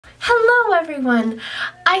Hello everyone!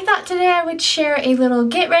 I thought today I would share a little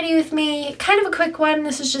get ready with me, kind of a quick one.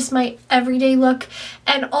 This is just my everyday look,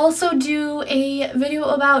 and also do a video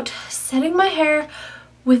about setting my hair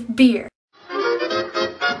with beer.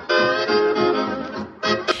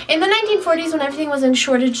 In the 1940s, when everything was in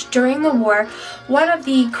shortage during the war, one of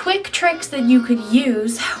the quick tricks that you could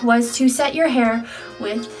use was to set your hair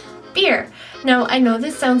with beer. Now, I know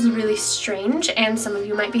this sounds really strange, and some of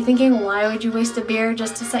you might be thinking, why would you waste a beer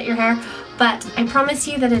just to set your hair? But I promise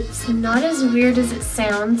you that it's not as weird as it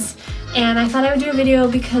sounds, and I thought I would do a video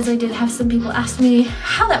because I did have some people ask me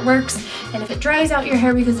how that works, and if it dries out your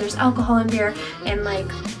hair because there's alcohol in beer, and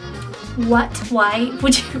like, why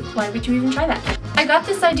would you even try that? I got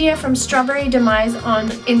this idea from Strawberry Demise on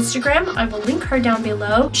Instagram. I will link her down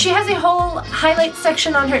below. She has a whole highlights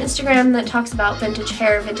section on her Instagram that talks about vintage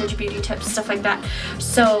hair, vintage beauty tips, stuff like that.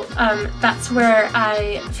 So that's where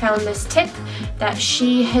I found this tip that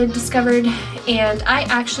she had discovered, and I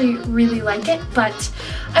actually really like it, but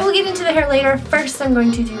I will get into the hair later. First, I'm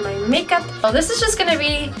going to do my makeup. So this is just gonna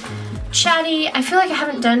be chatty. I feel like I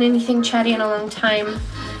haven't done anything chatty in a long time,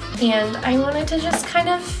 and I wanted to just kind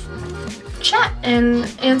of chat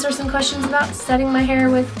and answer some questions about setting my hair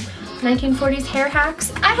with 1940s hair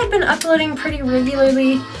hacks. I had been uploading pretty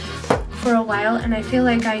regularly for a while, and I feel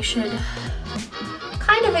like I should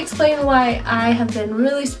kind of explain why I have been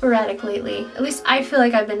really sporadic lately. At least I feel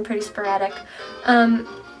like I've been pretty sporadic.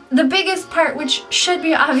 The biggest part, which should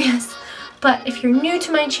be obvious, but if you're new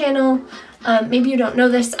to my channel, maybe you don't know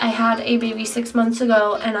this, I had a baby 6 months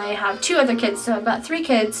ago, and I have 2 other kids, so I've got 3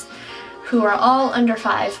 kids who are all under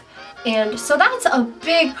 5. And so that's a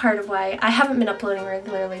big part of why I haven't been uploading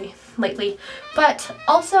regularly lately. But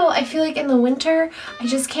also, I feel like in the winter, I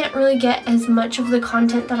just can't really get as much of the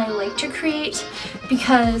content that I like to create,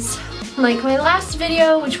 because like my last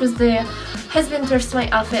video, which was the husband thrifts my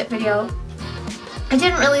outfit video, I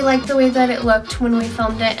didn't really like the way that it looked when we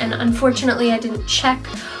filmed it, and unfortunately I didn't check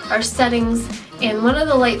our settings, and one of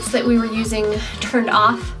the lights that we were using turned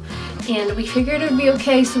off, and we figured it would be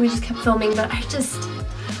okay, so we just kept filming. But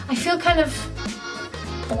I feel kind of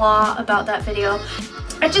blah about that video.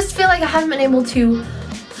 I just feel like I haven't been able to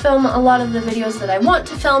film a lot of the videos that I want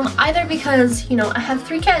to film, either because, you know, I have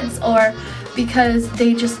 3 kids, or because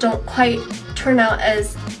they just don't quite turn out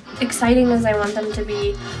as exciting as I want them to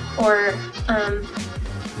be, or,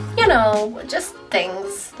 you know, just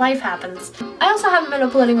things. Life happens. I also haven't been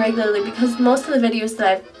uploading regularly because most of the videos that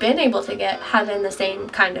I've been able to get have been the same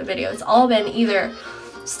kind of video. It's all been either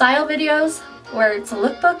style videos, where it's a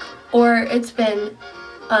lookbook, or it's been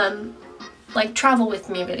like travel with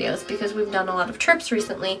me videos, because we've done a lot of trips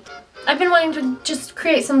recently. I've been wanting to just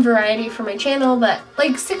create some variety for my channel, but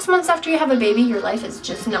like 6 months after you have a baby, your life is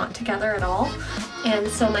just not together at all, and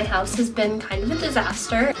so my house has been kind of a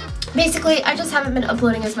disaster. Basically, I just haven't been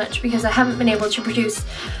uploading as much because I haven't been able to produce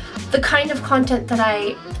the kind of content that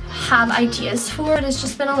I have ideas for. It has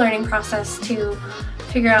just been a learning process to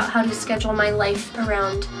figure out how to schedule my life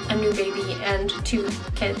around a new baby and 2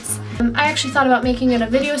 kids. I actually thought about making it a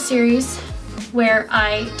video series where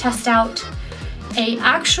I test out a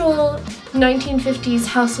actual 1950s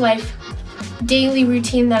housewife daily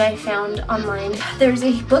routine that I found online. There's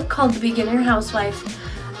a book called The Beginner Housewife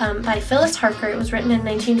by Phyllis Harker. It was written in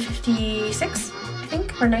 1956, I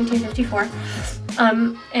think, or 1954.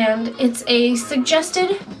 And it's a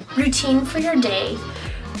suggested routine for your day,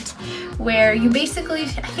 where you basically,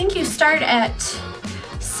 I think you start at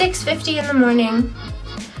 6:50 in the morning,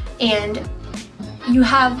 and you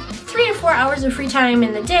have 3 to 4 hours of free time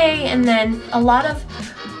in the day, and then a lot of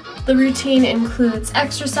the routine includes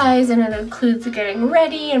exercise, and it includes getting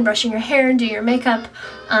ready and brushing your hair and doing your makeup.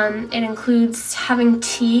 It includes having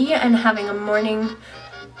tea and having a morning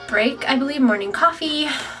break, I believe, morning coffee,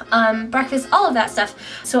 breakfast, all of that stuff.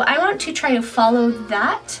 So I want to try to follow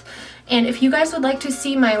that, and if you guys would like to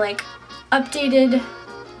see my like updated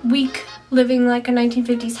week living like a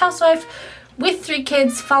 1950s housewife with 3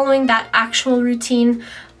 kids following that actual routine,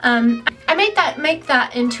 I make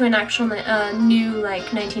that into an actual new like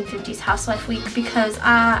 1950s housewife week, because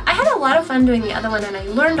I had a lot of fun doing the other one, and I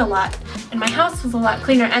learned a lot, and my house was a lot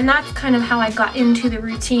cleaner, and that's kind of how I got into the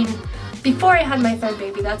routine before I had my 3rd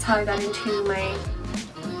baby. That's how I got into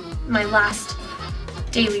my last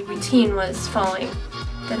daily routine, was following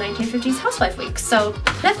the 1950s housewife week. So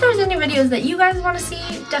if there's any videos that you guys want to see,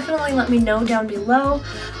 definitely let me know down below.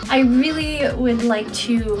 I really would like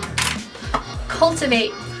to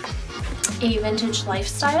cultivate a vintage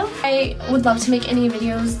lifestyle. I would love to make any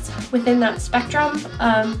videos within that spectrum.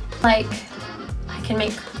 Like, I can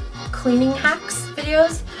make cleaning hacks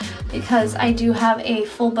videos, because I do have a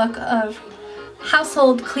full book of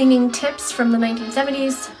household cleaning tips from the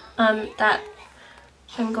 1970s that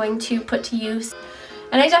I'm going to put to use.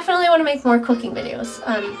 And I definitely want to make more cooking videos.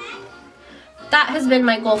 That has been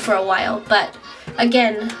my goal for a while, but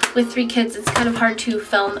again, with 3 kids, it's kind of hard to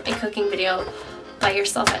film a cooking video by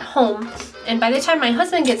yourself at home. And by the time my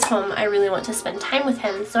husband gets home, I really want to spend time with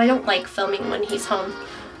him, so I don't like filming when he's home,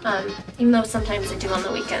 even though sometimes I do on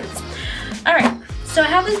the weekends. Alright, so I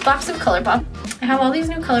have this box of ColourPop. I have all these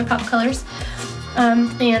new ColourPop colors,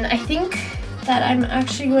 and I think that I'm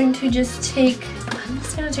actually going to just take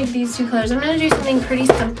these 2 colors. I'm going to do something pretty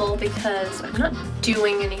simple because I'm not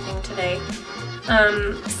doing anything today.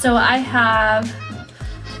 So I have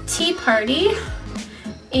Tea Party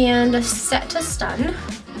and Set to Stun,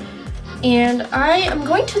 and I am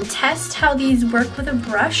going to test how these work with a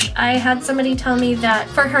brush. I had somebody tell me that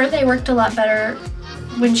for her they worked a lot better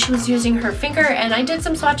when she was using her finger, and I did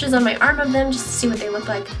some swatches on my arm of them just to see what they look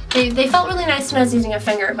like. They felt really nice when I was using a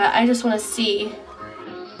finger, but I just want to see.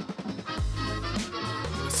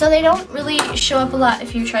 So they don't really show up a lot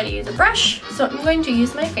if you try to use a brush, so I'm going to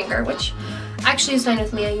use my finger, which actually is fine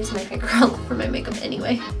with me. I use my finger for my makeup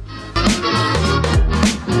anyway.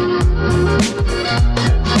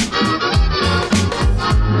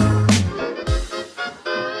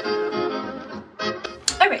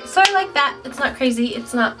 Alright, so I like that. It's not crazy,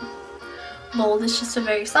 it's not bold, it's just a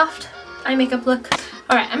very soft eye makeup look.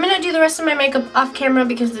 Alright, I'm going to do the rest of my makeup off camera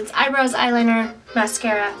because it's eyebrows, eyeliner,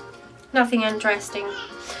 mascara, nothing interesting,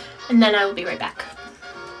 and then I will be right back.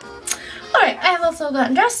 Alright, I have also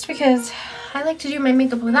gotten dressed because I like to do my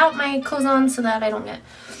makeup without my clothes on so that I don't get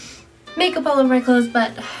makeup all over my clothes,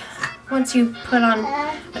 but once you put on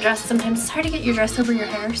a dress, sometimes it's hard to get your dress over your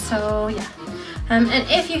hair, so yeah. And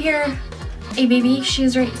if you hear a baby,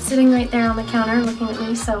 she's sitting right there on the counter looking at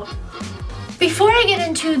me, so. Before I get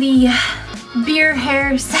into the Beer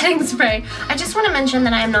hair setting spray, I just want to mention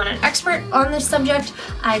that I am not an expert on this subject.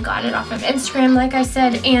 I got it off of Instagram, like I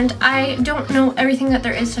said, and I don't know everything that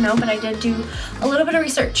there is to know, but I did do a little bit of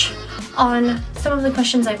research on some of the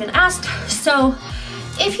questions I've been asked. So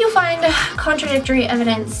if you find contradictory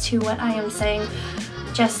evidence to what I am saying,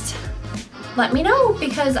 just let me know,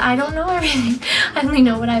 because I don't know everything. I only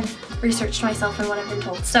know what I've researched myself and what I've been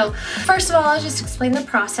told. So first of all, I'll just explain the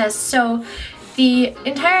process. So the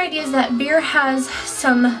entire idea is that beer has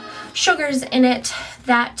some sugars in it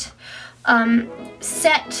that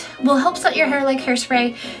will help set your hair like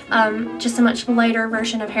hairspray, just a much lighter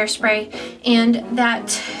version of hairspray, and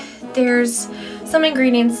that there's some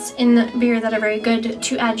ingredients in beer that are very good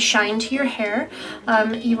to add shine to your hair.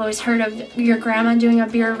 You've always heard of your grandma doing a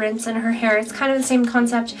beer rinse in her hair. It's kind of the same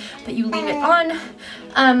concept, but you leave it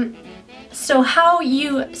on. So how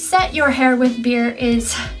you set your hair with beer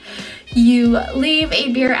is you leave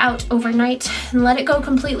a beer out overnight and let it go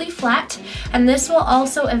completely flat, and this will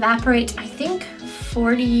also evaporate, I think,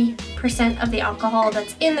 40% of the alcohol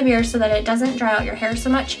that's in the beer so that it doesn't dry out your hair so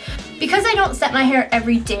much. Because I don't set my hair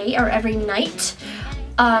every day or every night,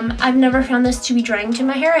 I've never found this to be drying to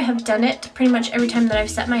my hair. I have done it pretty much every time that I've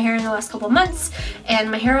set my hair in the last couple months,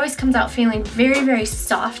 and my hair always comes out feeling very, very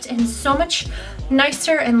soft and so much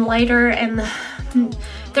nicer and lighter, and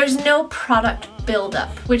there's no product buildup,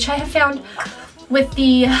 which I have found with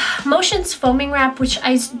the Motions foaming wrap, which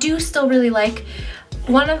I do still really like.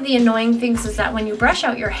 One of the annoying things is that when you brush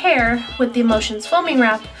out your hair with the Motions foaming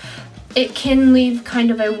wrap, it can leave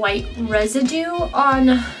kind of a white residue on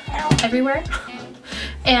everywhere.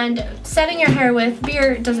 And setting your hair with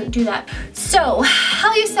beer doesn't do that. So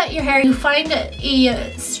how you set your hair, you find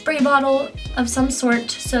a spray bottle of some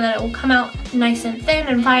sort so that it will come out nice and thin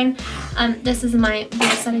and fine. This is my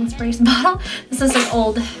beer setting spray bottle. This is an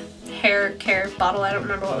old hair care bottle. I don't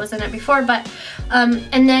remember what was in it before, but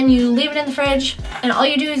and then you leave it in the fridge, and all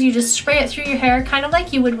you do is you just spray it through your hair, kind of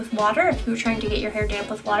like you would with water if you were trying to get your hair damp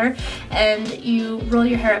with water, and you roll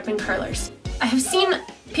your hair up in curlers. I have seen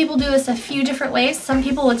people do this a few different ways. Some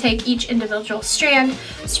people will take each individual strand,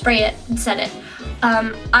 spray it, and set it.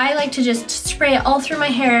 I like to just spray it all through my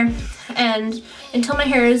hair and until my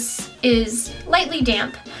hair is lightly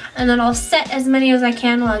damp, and then I'll set as many as I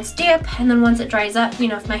can while it's damp, and then once it dries up, you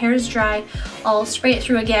know, if my hair is dry, I'll spray it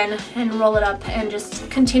through again and roll it up and just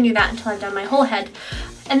continue that until I've done my whole head.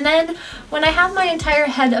 And then when I have my entire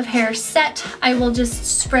head of hair set, I will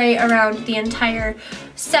just spray around the entire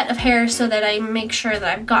set of hair so that I make sure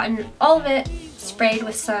that I've gotten all of it sprayed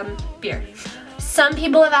with some beer. Some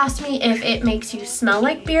people have asked me if it makes you smell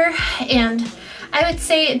like beer, and I would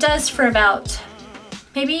say it does for about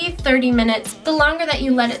maybe 30 minutes. The longer that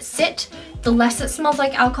you let it sit, the less it smells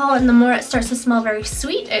like alcohol, and the more it starts to smell very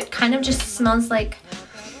sweet. It kind of just smells like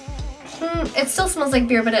it still smells like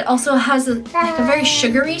beer, but it also has like a very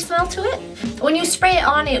sugary smell to it. When you spray it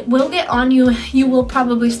on, it will get on you. You will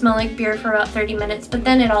probably smell like beer for about 30 minutes, but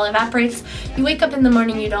then it all evaporates. You wake up in the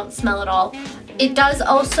morning, you don't smell it all. It does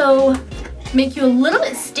also make you a little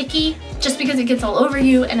bit sticky just because it gets all over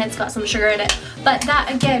you and it's got some sugar in it. But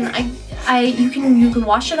that, again, you can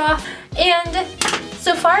wash it off. And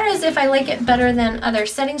so far as if I like it better than other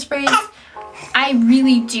setting sprays, I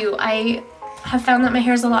really do. I have found that my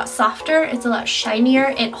hair is a lot softer, it's a lot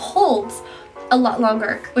shinier, it holds a lot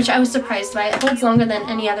longer, which I was surprised by. It holds longer than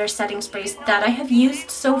any other setting sprays that I have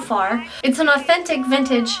used so far. It's an authentic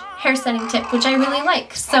vintage hair setting tip, which I really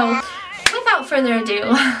like. So without further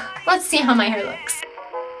ado, let's see how my hair looks.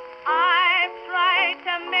 I try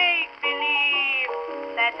to make believe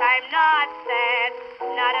that I'm not sad,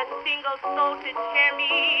 not a single soul to cheer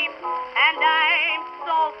me, and I'm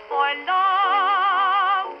so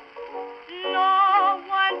forlorn, no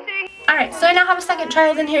one to... Alright, so I now have a second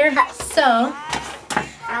child in here, so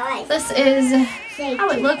this is how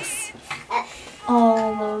it looks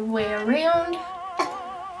all the way around.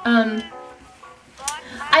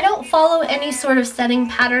 I don't follow any sort of setting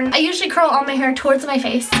pattern. I usually curl all my hair towards my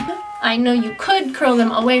face. I know you could curl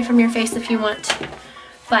them away from your face if you want,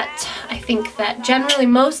 but I think that generally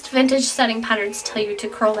most vintage setting patterns tell you to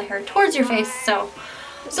curl the hair towards your face. So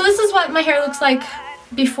this is what my hair looks like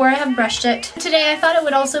before I have brushed it. Today I thought it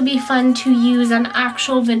would also be fun to use an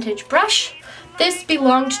actual vintage brush. This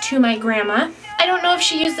belonged to my grandma. I don't know if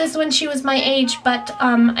she used this when she was my age, but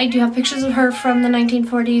I do have pictures of her from the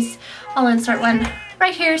 1940s. I'll insert one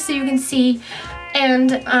right here so you can see, and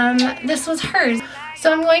this was hers.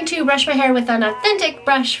 So I'm going to brush my hair with an authentic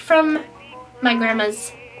brush from my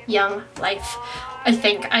grandma's young life. I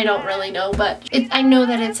think, I don't really know, but I know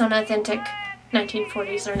that it's an authentic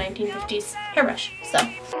 1940s or 1950s hairbrush, so. I'm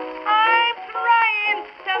trying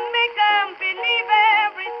to make them believe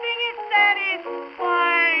everything is satisfying.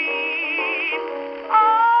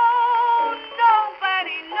 Oh,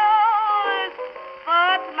 nobody knows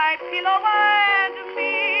but my pillow and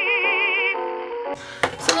me.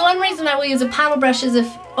 So the one reason I will use a paddle brush is if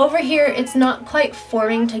over here it's not quite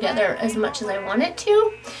forming together as much as I want it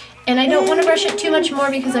to. And I don't want to brush it too much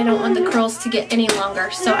more because I don't want the curls to get any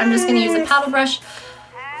longer. So I'm just going to use a paddle brush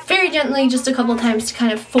very gently just a couple times to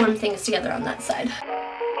kind of form things together on that side.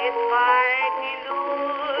 It's my illusion.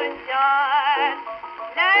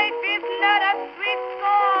 Life is not a sweet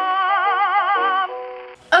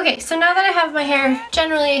song. Okay, so now that I have my hair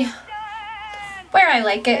generally where I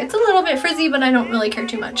like it, it's a little bit frizzy, but I don't really care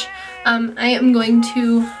too much. I am going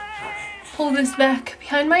to pull this back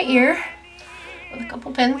behind my ear with a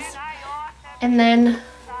couple pins, and then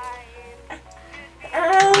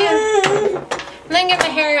give my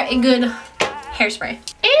hair a good hairspray.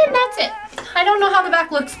 And that's it. I don't know how the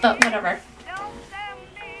back looks, but whatever.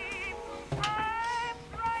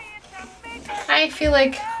 I feel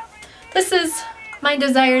like this is my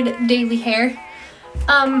desired daily hair.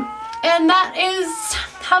 And that is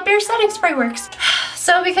how beer setting spray works.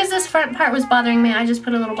 So because this front part was bothering me, I just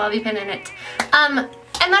put a little bobby pin in it.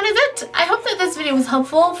 And that is it. I hope that this video was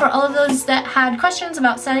helpful for all of those that had questions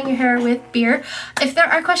about setting your hair with beer. If there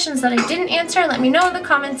are questions that I didn't answer, let me know in the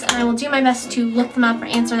comments and I will do my best to look them up or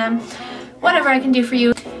answer them. Whatever I can do for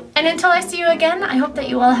you. And until I see you again, I hope that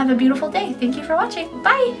you all have a beautiful day. Thank you for watching.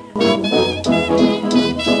 Bye!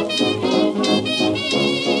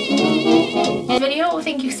 Video,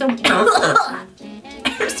 thank you so much.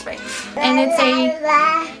 And it's a...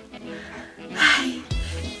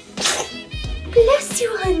 Bless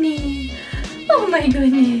you, honey. Oh my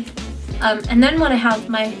goodness. And then when I have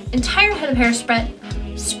my entire head of hair spread,